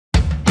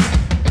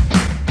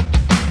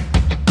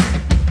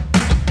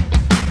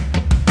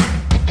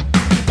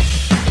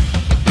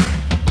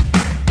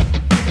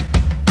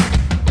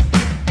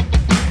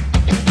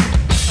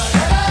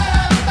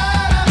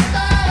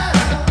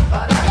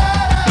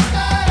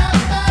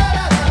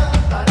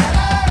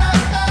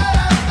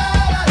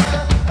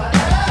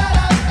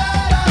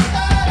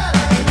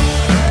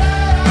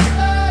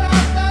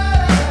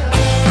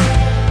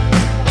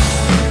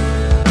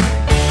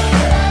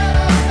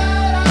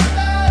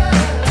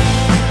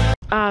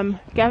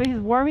Gabby's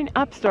warming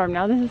up Storm.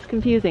 Now this is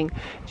confusing.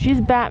 She's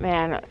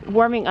Batman,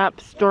 warming up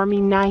Stormy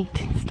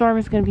Night. Storm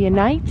is going to be a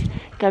night.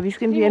 Gabby's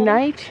going to be a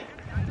night.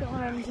 Don't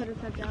let him put his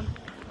head down.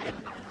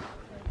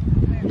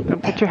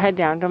 Don't put your head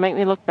down. Don't make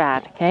me look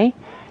bad, okay?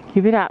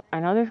 Keep it up. I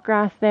know there's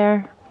grass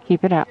there.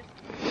 Keep it up.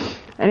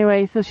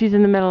 Anyway, so she's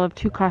in the middle of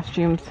 2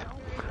 costumes.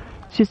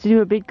 She has to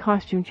do a big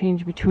costume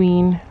change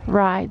between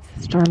rides.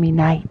 Stormy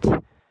Night.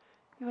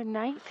 You a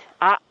night?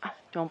 Ah,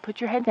 don't put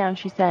your head down,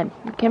 she said.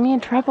 You get me in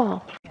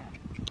trouble.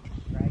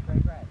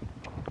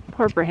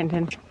 Poor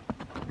Brandon.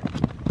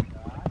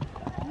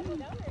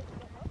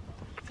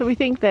 So we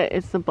think that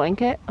it's the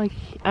blanket. Like,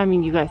 I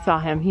mean, you guys saw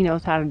him. He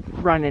knows how to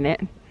run in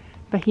it.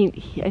 But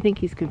I think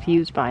he's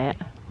confused by it.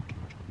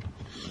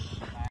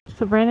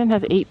 So Brandon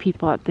has 8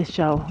 people at this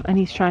show. And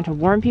he's trying to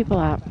warm people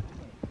up.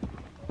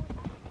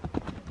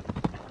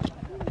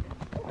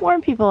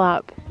 Warm people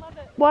up.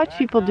 Watch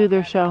people do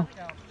their show.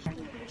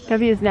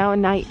 Debbie is now a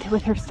knight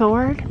with her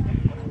sword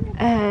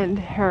and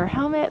her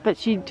helmet, but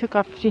she took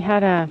off. She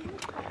had a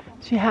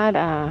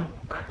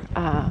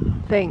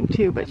thing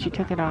too, but she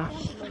took it off.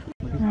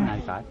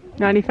 95.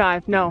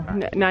 95. No,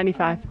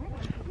 95.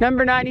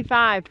 Number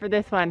 95 for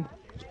this one.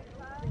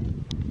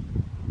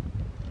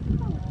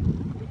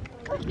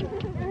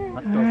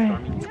 Let's All go, right,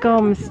 Stormy. let's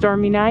go, Miss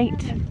Stormy Night.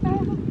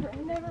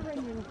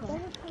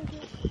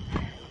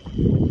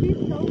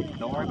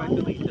 Don't worry about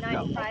the lead. Just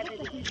go.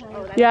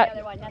 Oh, that's Yeah. the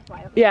other one. That's why.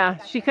 Okay. Yeah,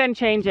 she couldn't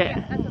change it.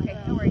 That's okay.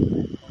 No worries.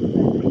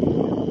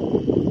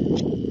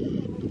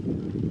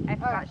 I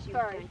forgot she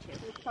was doing 2.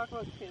 Let's talk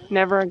about 2.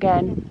 Never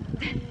again.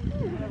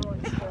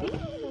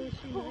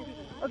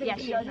 Okay, yeah,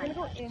 she was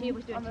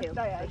doing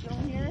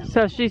 2.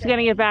 So she's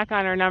gonna get back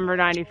on her number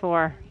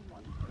 94.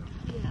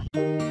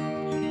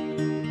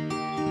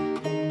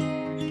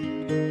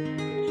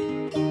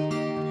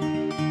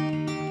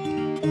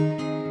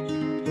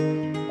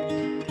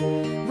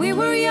 We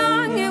were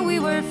young and we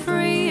were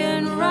free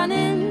and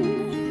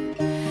running,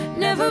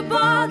 never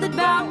bothered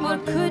about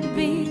what could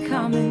be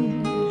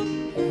coming.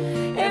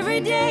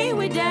 Every day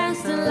we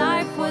danced and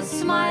life was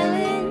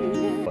smiling.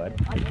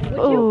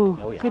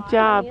 Ooh, good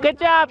job. Good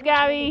job,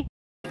 Gabby.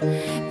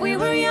 We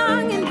were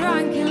young and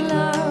drunk in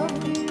love.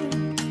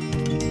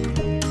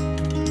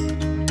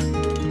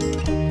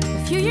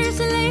 A few years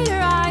later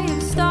I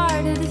have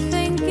started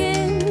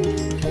thinking,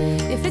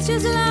 if it's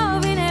just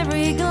love in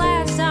every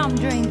glass I'm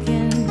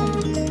drinking,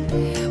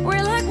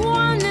 we're like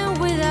one and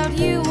without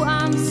you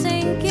I'm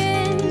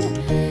sinking.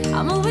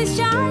 I'm always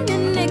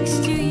shining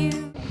next to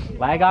you.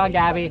 Leg on,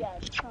 Gabby.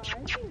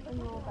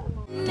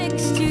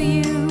 Next to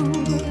you.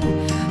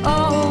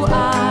 Oh,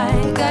 I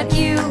got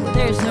you.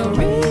 There's no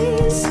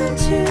reason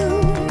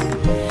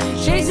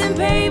to chasing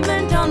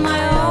pavement on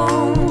my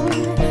own.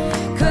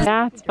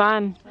 Yeah, it's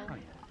fun.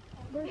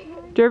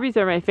 Derbies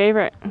are my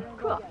favorite.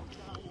 Cool.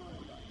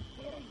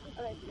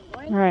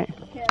 All right.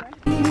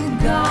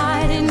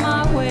 Guiding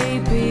my way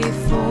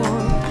before,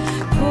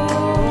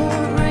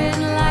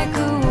 pouring like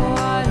a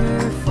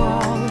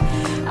waterfall.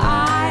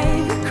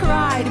 I've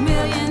cried a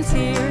million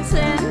tears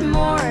and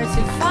more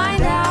to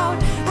find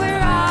out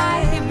where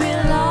I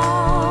belong.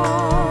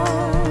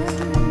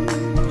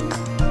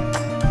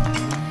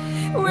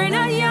 We're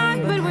not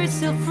young, but we're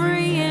still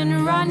free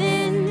and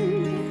running.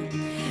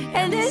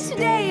 And this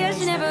day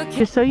has never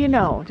Just so you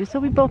know, just so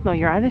we both know,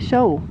 you're at a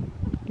show.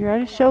 You're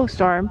at a show,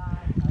 Storm.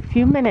 A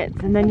few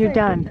minutes and then you're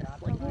done.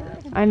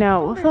 I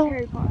know. So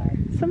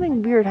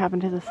something weird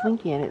happened to the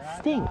Slinky and it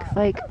stinks.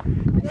 Like,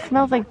 it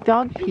smells like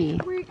dog pee.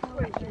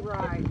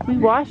 We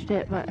washed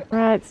it, but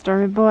right,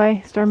 Stormy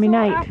boy, Stormy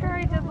night. After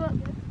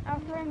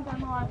I'm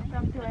done a lot of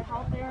stuff, do I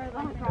help there or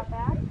then I drop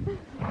back?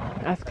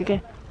 Ask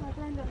again.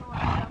 After I'm done a lot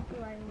of stuff,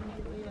 do I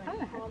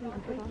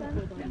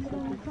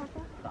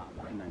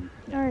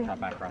Top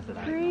back across the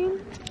back.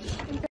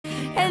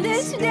 And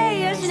this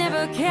day has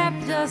never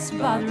kept us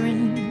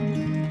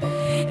bothering.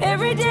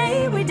 Every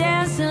day we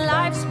dance and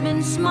life's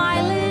been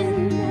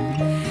smiling.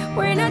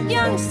 We're not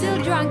young,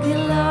 still drunk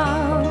in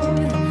love.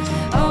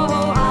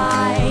 Oh,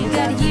 I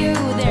got you,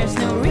 there's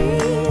no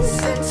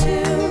reason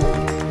to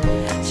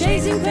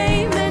chasing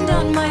pavement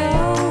on my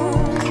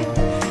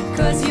own.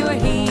 Cause you're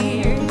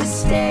here to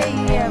stay.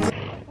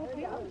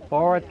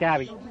 Forward,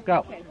 Gabby.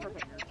 Go.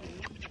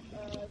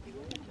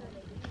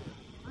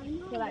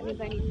 So that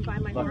means I need to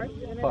find my horse.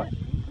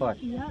 Push.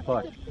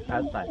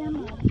 Outside.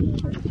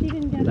 She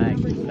didn't get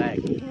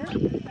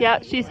Leg. Yeah,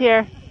 she's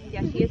here.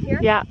 Yeah, she is here?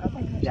 Yeah,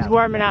 Okay. she's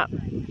warming up.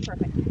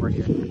 Perfect. We're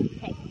here.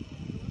 Okay.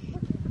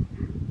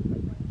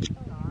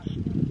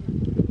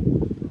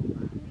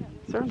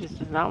 Storm just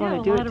does not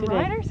want to do it today.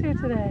 riders here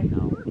today.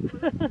 No. It's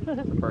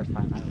the first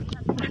time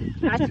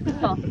ever. That's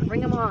cool.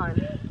 Bring them on.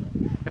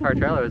 If our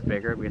trailer was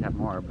bigger, we'd have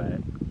more, but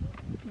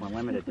we're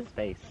limited to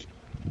space.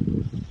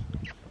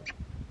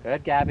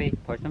 Good, Gabby.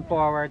 Push them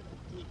forward.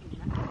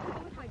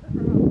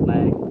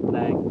 Leg.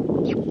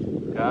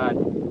 Good.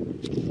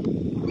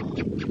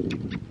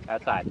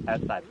 Outside.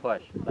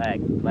 Push.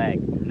 Leg.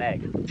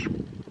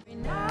 Every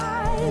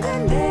night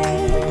and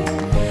day,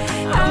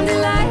 I'm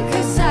delighted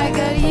 'cause I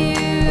got you.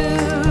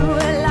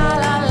 La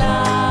la la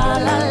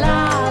la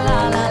la.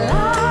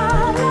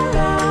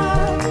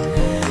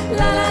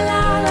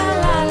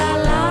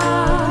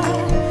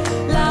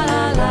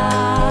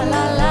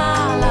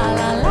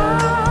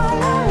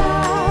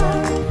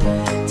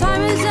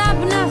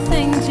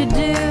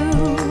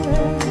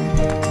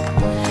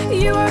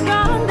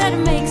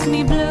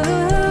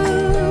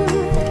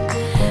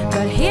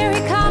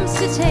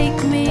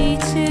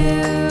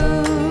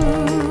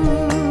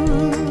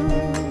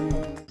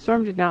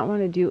 Storm did not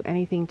want to do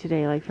anything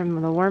today, like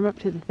from the warm-up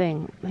to the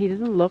thing. He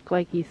doesn't look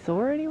like he's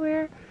sore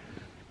anywhere,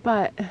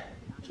 but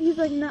He's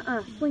like,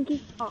 nuh-uh,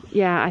 Slinky off.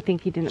 yeah, I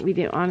think he didn't.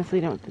 We honestly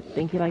don't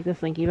think he liked the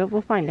Slinky, but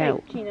we'll find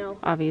out. Chino.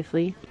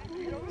 Obviously,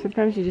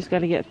 sometimes you just got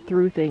to get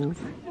through things.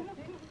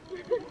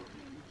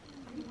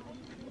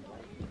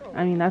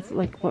 I mean, that's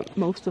like what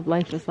most of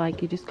life is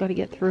like. You just got to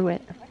get through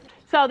it.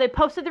 So they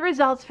posted the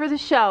results for the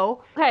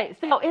show. Okay,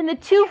 so in the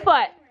 2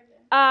 foot,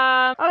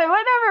 okay,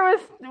 what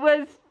number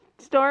was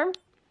Storm?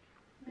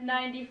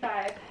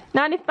 95.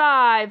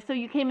 95. So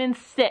you came in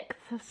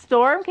 6th.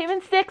 Storm came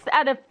in 6th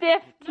out of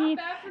 15. Not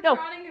bad for No,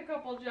 trotting a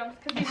couple jumps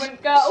because he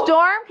wouldn't go.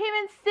 Storm came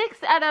in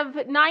 6th out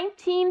of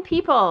 19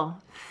 people.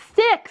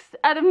 6th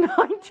out of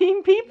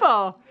 19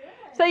 people.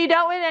 So you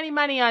don't win any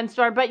money on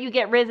Storm, but you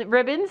get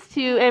ribbons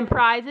and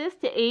prizes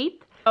to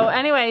 8th. Oh,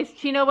 anyways,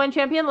 Chino won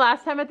champion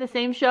last time at the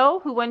same show.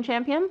 Who won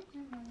champion?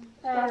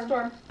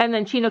 Storm. And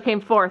then Chino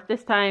came 4th.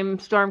 This time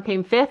Storm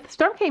came 5th.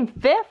 Storm came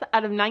 5th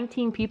out of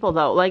 19 people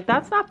though. Like,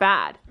 that's not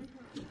bad.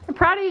 I'm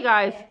proud of you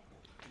guys.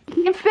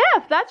 You came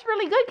 5th. That's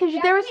really good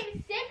because there was...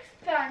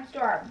 6th time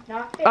Storm,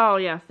 not 5th. Oh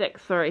yeah,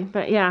 6th, sorry.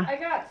 But yeah. I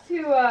got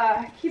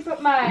to keep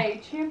up my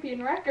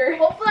champion record.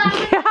 Hopefully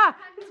Yeah,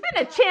 it's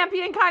been a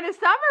champion kind of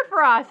summer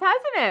for us,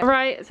 hasn't it?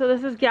 Right, so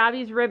this is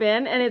Gabby's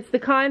ribbon, and it's the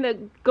kind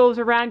that goes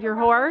around your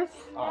horse.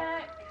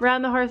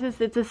 Around the horses,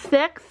 it's a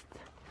 6th.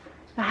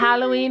 A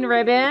Halloween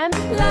ribbon.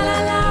 La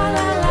la la.